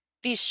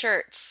 "These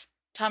shirts."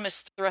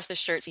 Thomas thrust the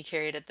shirts he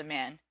carried at the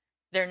man.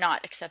 "They're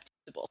not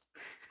acceptable."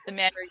 The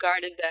man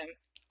regarded them,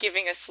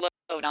 giving a slow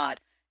nod.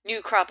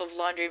 New crop of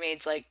laundry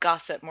maids like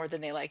gossip more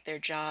than they like their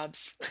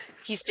jobs.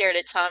 He stared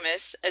at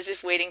Thomas, as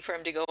if waiting for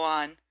him to go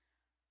on.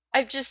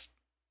 "I've just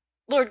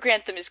Lord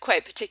Grantham is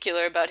quite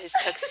particular about his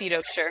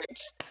tuxedo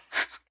shirts."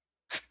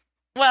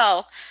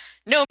 "Well,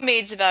 no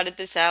maids about at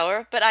this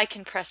hour, but I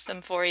can press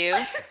them for you."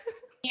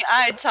 He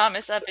eyed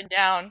Thomas up and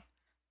down.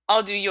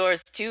 "I'll do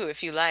yours too,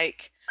 if you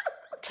like."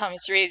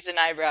 Thomas raised an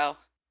eyebrow.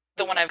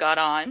 "The one I've got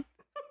on?"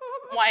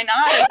 "Why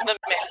not?" The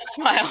man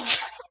smiled.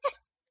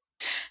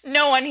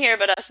 "No one here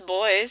but us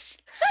boys."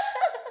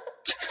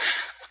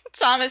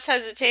 Thomas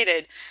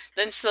hesitated,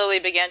 then slowly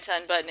began to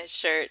unbutton his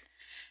shirt.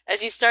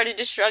 As he started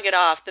to shrug it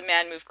off, the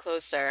man moved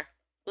closer.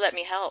 "Let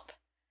me help."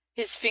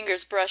 His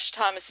fingers brushed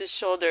Thomas's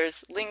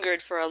shoulders,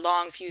 lingered for a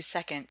long few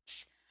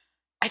seconds.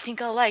 "I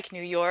think I'll like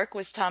New York,"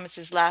 was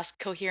Thomas's last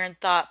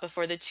coherent thought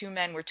before the two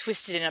men were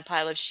twisted in a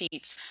pile of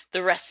sheets,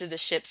 the rest of the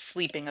ship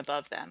sleeping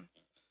above them.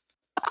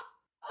 The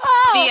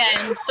Oh,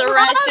 end. The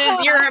rest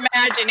is your brava,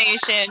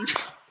 imagination.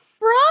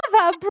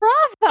 brava,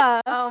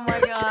 brava. Oh my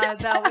God,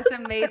 that was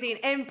amazing.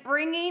 And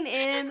bringing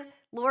in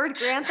Lord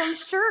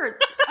Grantham's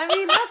shirts. I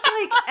mean, that's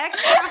like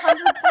extra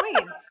 100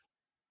 points.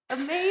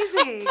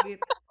 Amazing.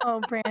 Oh,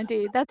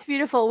 Brandy, that's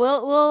beautiful.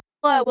 We'll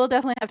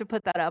definitely have to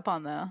put that up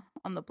on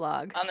the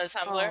blog. On the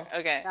Tumblr? Oh,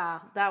 Okay. yeah,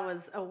 that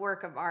was a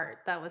work of art.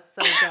 That was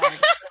so good.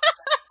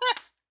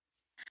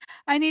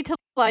 I need to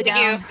lie Thank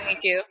you. down.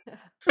 Thank you.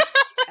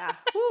 Yeah.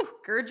 Whew,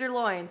 gird your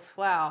loins.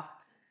 Wow.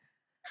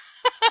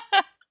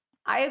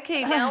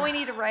 Okay, now we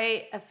need to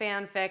write a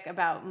fanfic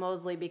about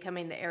Mosley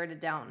becoming the heir to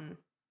Downton.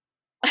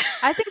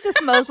 I think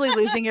just Mosley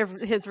losing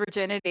his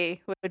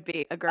virginity would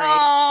be a great.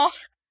 Oh,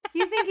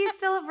 You think he's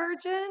still a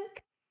virgin?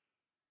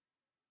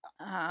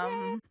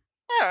 Um,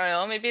 I don't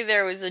know. Maybe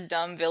there was a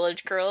dumb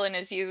village girl in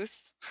his youth.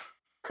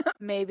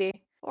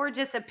 maybe. Or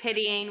just a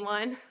pitying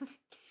one?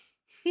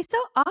 He's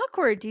so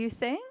awkward, do you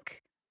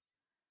think?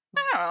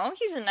 I don't know.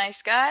 He's a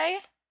nice guy.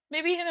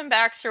 Maybe him and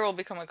Baxter will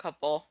become a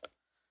couple.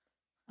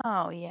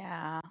 Oh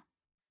yeah.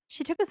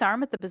 She took his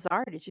arm at the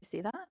bazaar. Did you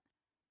see that?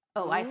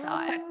 Oh, I saw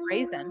Quite it.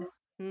 brazen.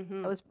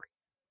 Mm-hmm. That was.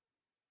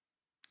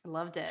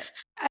 Loved it.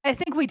 I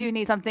think we do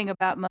need something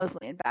about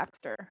Mosley and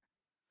Baxter.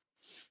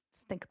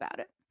 Just think about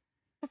it.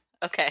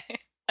 Okay.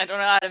 I don't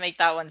know how to make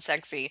that one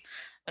sexy.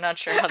 I'm not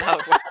sure how that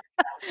would work.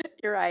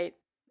 You're right.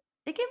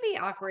 It can be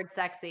awkward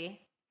sexy.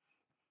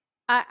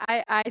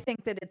 I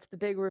think that it's the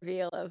big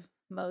reveal of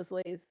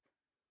Mosley's,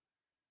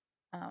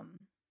 um,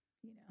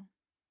 you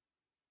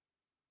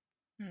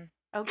know.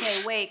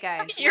 Okay, wait,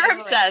 guys. You're Wait, wait,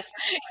 wait. obsessed.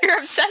 You're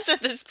obsessed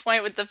at this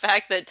point with the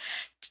fact that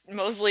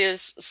Mosley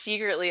is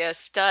secretly a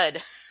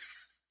stud.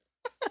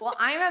 Well,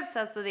 I'm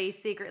obsessed with he's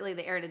secretly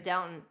the heir to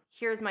Downton.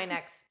 Here's my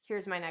next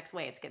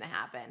way it's gonna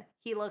happen.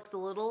 He looks a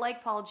little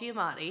like Paul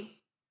Giamatti.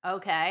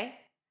 Okay.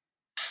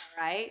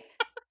 All right.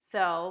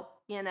 So,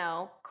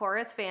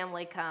 Cora's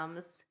family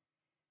comes.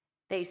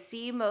 They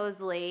see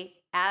Mosley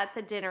at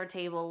the dinner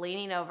table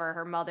leaning over.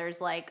 Her mother's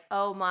like,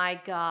 "Oh my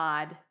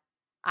God,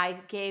 I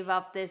gave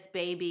up this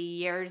baby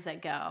years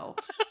ago.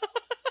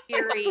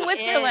 Here he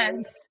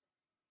Switzerland. is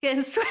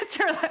in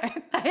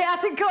Switzerland. I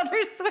had to go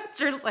to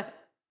Switzerland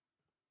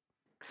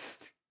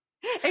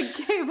and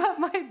gave up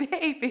my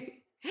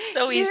baby.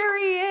 So he's Here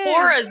he is.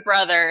 Cora's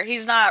brother.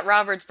 He's not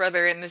Robert's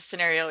brother in this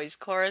scenario. He's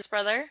Cora's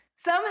brother.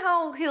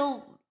 Somehow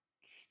he'll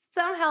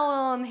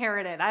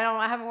inherit it. I don't know.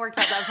 I haven't worked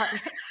out that part.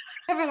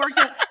 I haven't worked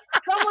out.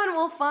 Someone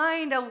will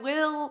find a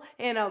will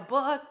in a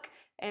book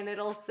and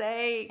it'll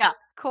say Yeah.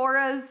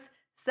 Cora's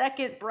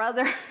second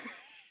brother.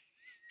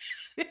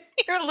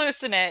 You're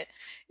losing it.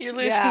 You're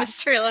losing Yeah. the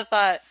trail of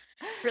thought.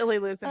 Really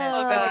losing it.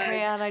 Oh God.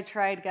 man, I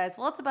tried, guys.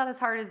 Well, it's about as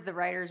hard as the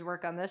writers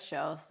work on this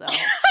show, so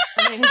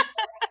I mean,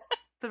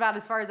 it's about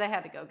as far as I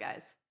had to go,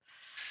 guys.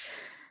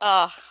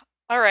 All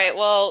right.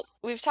 Well,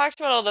 we've talked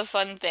about all the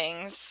fun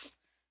things.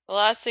 The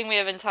last thing we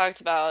haven't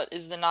talked about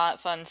is the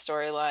not fun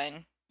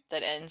storyline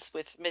that ends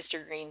with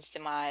Mr. Green's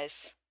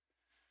demise.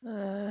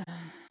 Ugh.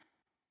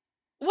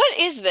 What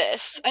is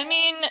this? I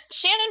mean,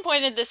 Shannon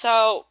pointed this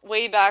out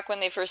way back when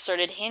they first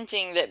started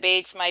hinting that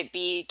Bates might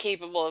be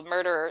capable of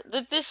murder,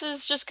 that this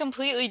is just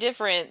completely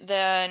different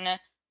than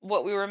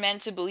what we were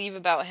meant to believe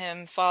about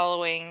him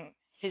following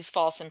his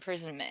false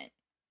imprisonment.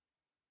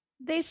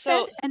 They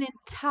So- spent an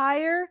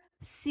entire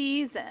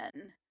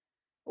season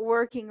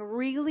working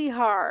really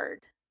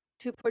hard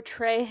to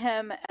portray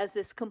him as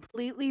this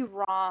completely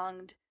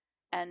wronged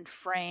and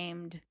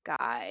framed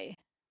guy.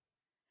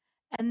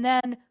 And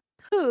then,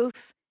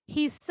 poof,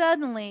 he's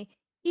suddenly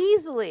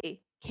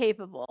easily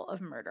capable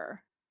of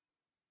murder.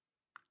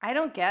 I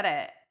don't get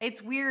it.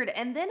 It's weird.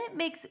 And then it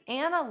makes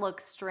Anna look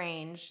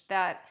strange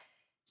that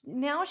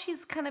now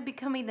she's kind of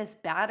becoming this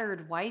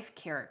battered wife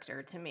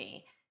character to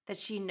me. That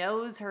she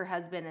knows her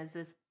husband is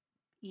this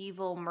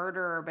evil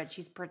murderer, but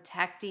she's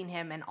protecting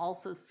him and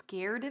also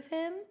scared of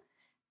him.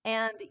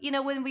 And,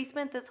 when we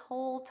spent this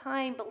whole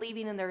time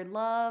believing in their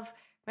love,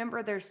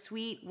 remember their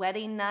sweet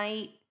wedding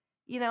night,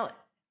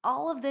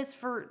 all of this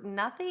for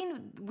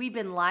nothing? We've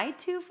been lied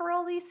to for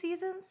all these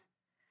seasons?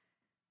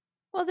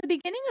 Well, the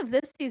beginning of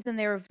this season,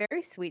 they were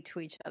very sweet to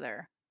each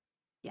other.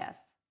 Yes.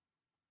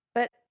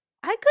 But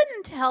I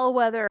couldn't tell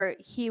whether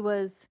he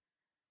was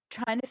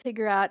trying to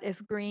figure out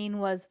if Green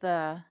was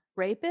the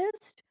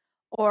rapist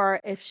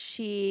or if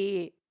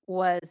she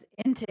was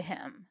into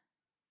him.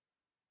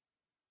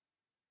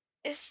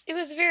 It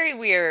was very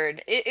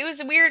weird. It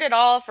was weird at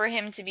all for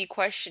him to be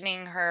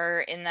questioning her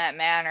in that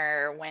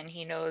manner when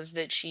he knows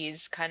that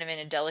she's kind of in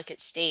a delicate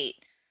state.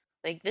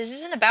 Like, this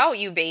isn't about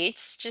you,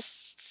 Bates.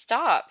 Just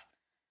stop.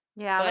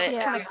 Yeah, that was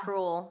But- kind Yeah. of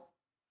cruel.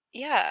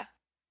 Yeah.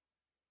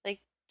 Like,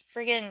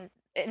 friggin'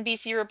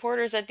 NBC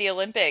reporters at the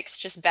Olympics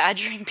just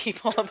badgering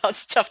people about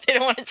stuff they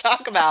don't want to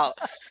talk about.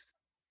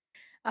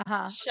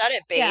 Uh-huh. Shut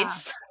it, Yeah.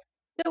 Bates.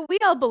 So we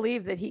all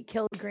believe that he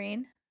killed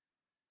Green.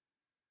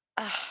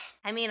 Ugh.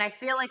 I mean, I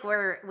feel like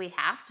we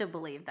have to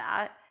believe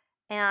that.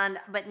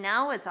 But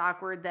now it's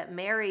awkward that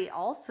Mary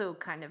also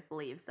kind of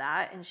believes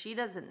that and she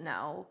doesn't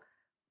know.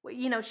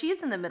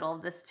 She's in the middle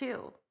of this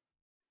too.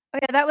 Oh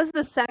yeah, that was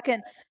the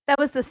second. That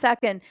was the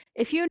second.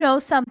 If you know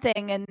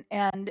something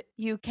and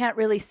you can't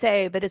really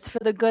say, but it's for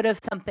the good of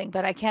something,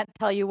 but I can't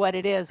tell you what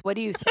it is. What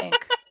do you think?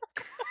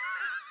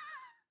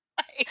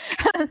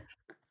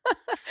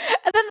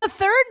 And then the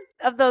third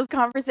of those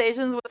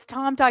conversations was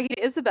Tom talking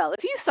to Isabel.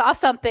 If you saw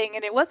something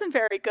and it wasn't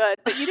very good,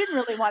 but you didn't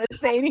really want to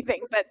say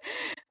anything, but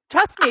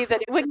trust me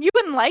that you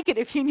wouldn't like it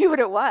if you knew what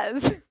it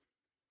was. 3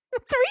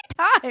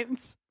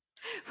 times.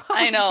 What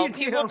I would know. you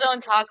People do?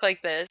 don't talk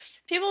like this.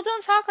 People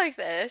don't talk like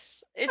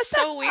this. It's What the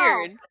so hell?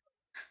 weird.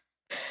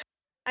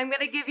 I'm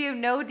going to give you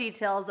no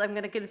details. I'm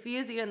going to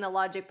confuse you in the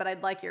logic, but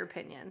I'd like your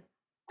opinion.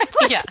 I'd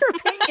like Yeah.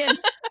 your opinion,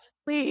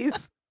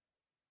 please.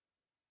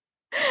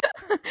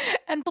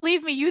 And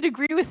believe me, you'd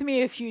agree with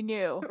me if you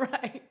knew.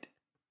 Right.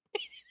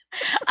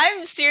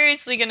 I'm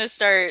seriously gonna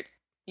start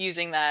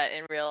using that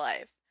in real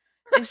life.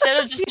 Instead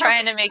of just Yeah.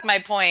 trying to make my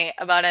point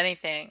about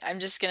anything, I'm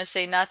just gonna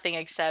say nothing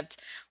except,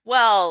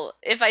 well,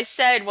 if I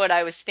said what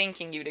I was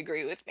thinking, you'd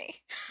agree with me.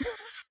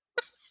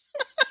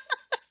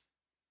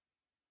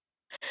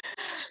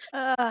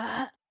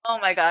 Oh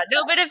my God.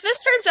 No, but if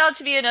this turns out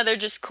to be another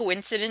just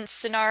coincidence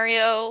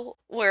scenario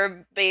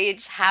where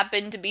Bates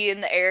happened to be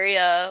in the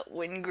area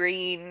when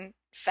Green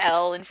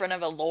fell in front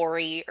of a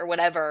lorry or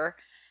whatever,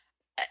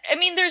 I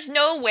mean, there's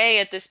no way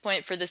at this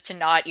point for this to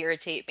not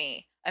irritate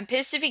me. I'm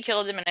pissed if he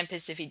killed him, and I'm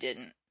pissed if he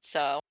didn't.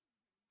 So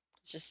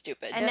it's just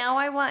stupid. And now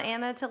I want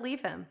Anna to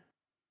leave him.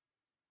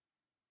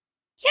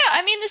 Yeah,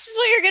 I mean, this is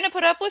what you're gonna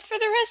put up with for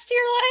the rest of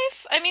your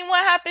life? I mean,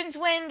 what happens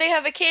when they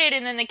have a kid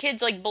and then the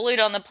kid's like bullied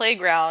on the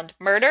playground?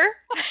 Murder?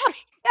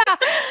 Yeah,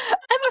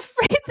 I'm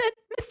afraid that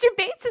Mr.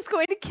 Bates is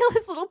going to kill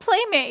his little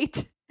playmate,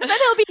 and then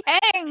he'll be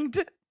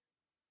hanged.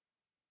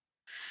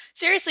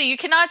 Seriously, you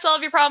cannot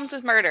solve your problems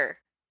with murder.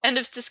 End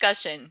of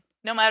discussion.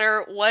 No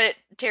matter what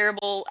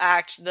terrible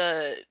act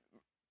the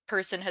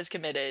person has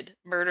committed,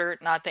 murder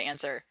not the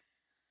answer.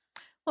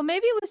 Well,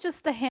 maybe it was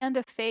just the hand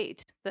of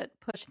fate that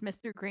pushed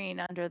Mr. Green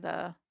under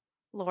the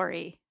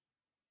lorry.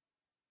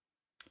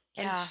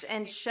 Yeah.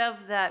 And shove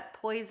that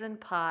poison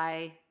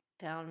pie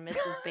down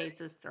Mrs.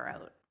 Bates's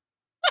throat.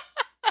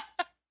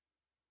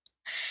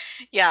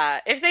 Yeah,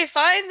 if they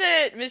find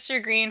that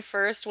Mr. Green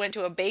first went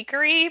to a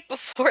bakery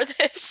before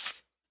this,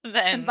 And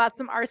then bought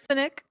some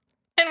arsenic.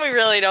 we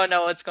really don't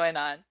know what's going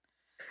on.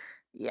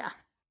 Yeah.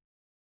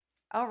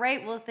 All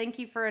right. Well, thank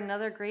you for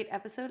another great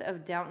episode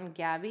of Downton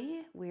Gabby.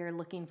 We are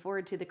looking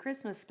forward to the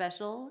Christmas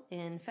special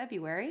in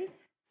February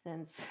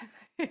since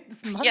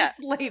it's months Yeah.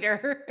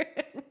 later.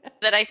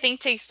 That I think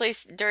takes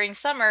place during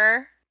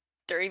summer,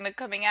 during the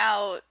coming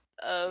out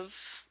of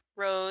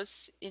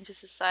Rose into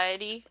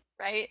society,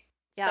 right?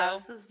 Yeah, So,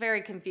 this is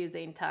very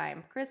confusing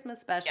time.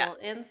 Christmas special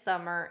in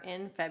summer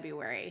in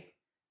February.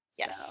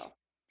 yes. So,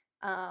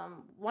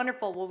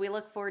 wonderful. Well, we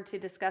look forward to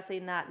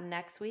discussing that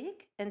next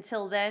week.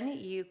 Until then,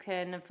 you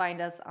can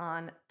find us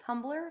on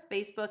Tumblr,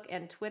 Facebook,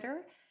 and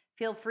Twitter.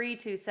 Feel free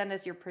to send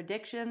us your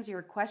predictions,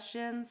 your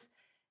questions,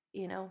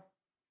 you know,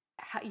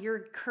 your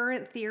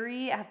current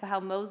theory of how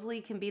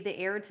Mosley can be the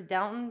heir to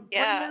Downton. Bring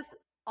Yeah. us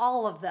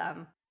all of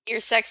them. Your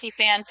sexy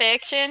fan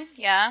fiction,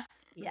 yeah.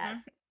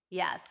 Yes,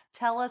 yes.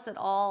 Tell us it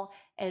all,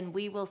 and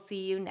we will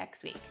see you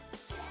next week.